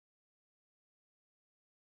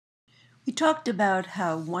We talked about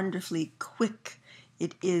how wonderfully quick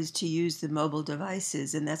it is to use the mobile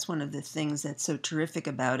devices, and that's one of the things that's so terrific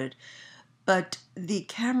about it. But the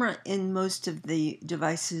camera in most of the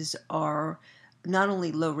devices are not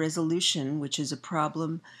only low resolution, which is a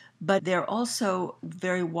problem, but they're also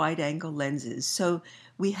very wide angle lenses. So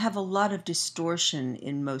we have a lot of distortion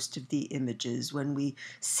in most of the images when we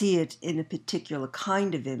see it in a particular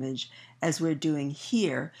kind of image, as we're doing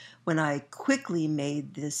here. When I quickly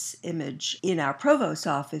made this image in our provost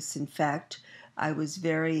office, in fact, I was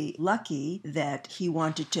very lucky that he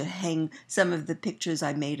wanted to hang some of the pictures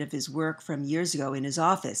I made of his work from years ago in his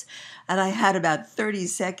office. And I had about 30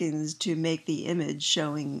 seconds to make the image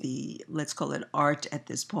showing the, let's call it art at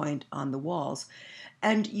this point, on the walls.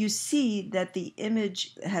 And you see that the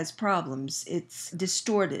image has problems. It's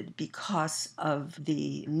distorted because of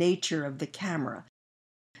the nature of the camera.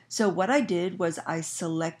 So what I did was I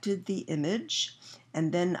selected the image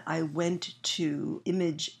and then I went to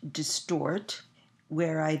Image Distort,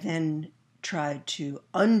 where I then tried to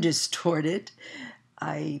undistort it.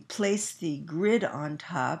 I placed the grid on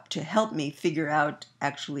top to help me figure out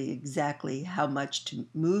actually exactly how much to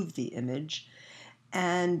move the image,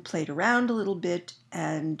 and played around a little bit,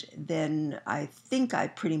 and then I think I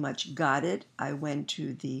pretty much got it. I went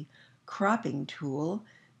to the cropping tool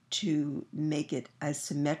to make it as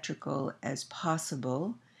symmetrical as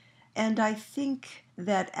possible. And I think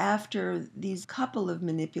that after these couple of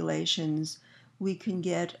manipulations, we can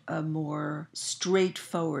get a more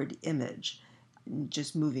straightforward image,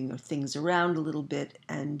 just moving things around a little bit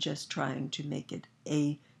and just trying to make it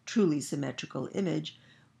a truly symmetrical image,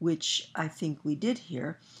 which I think we did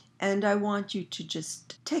here. And I want you to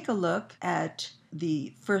just take a look at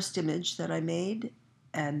the first image that I made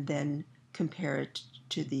and then compare it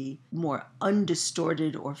to the more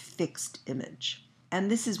undistorted or fixed image. And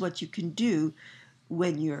this is what you can do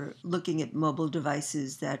when you're looking at mobile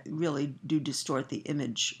devices that really do distort the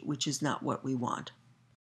image, which is not what we want.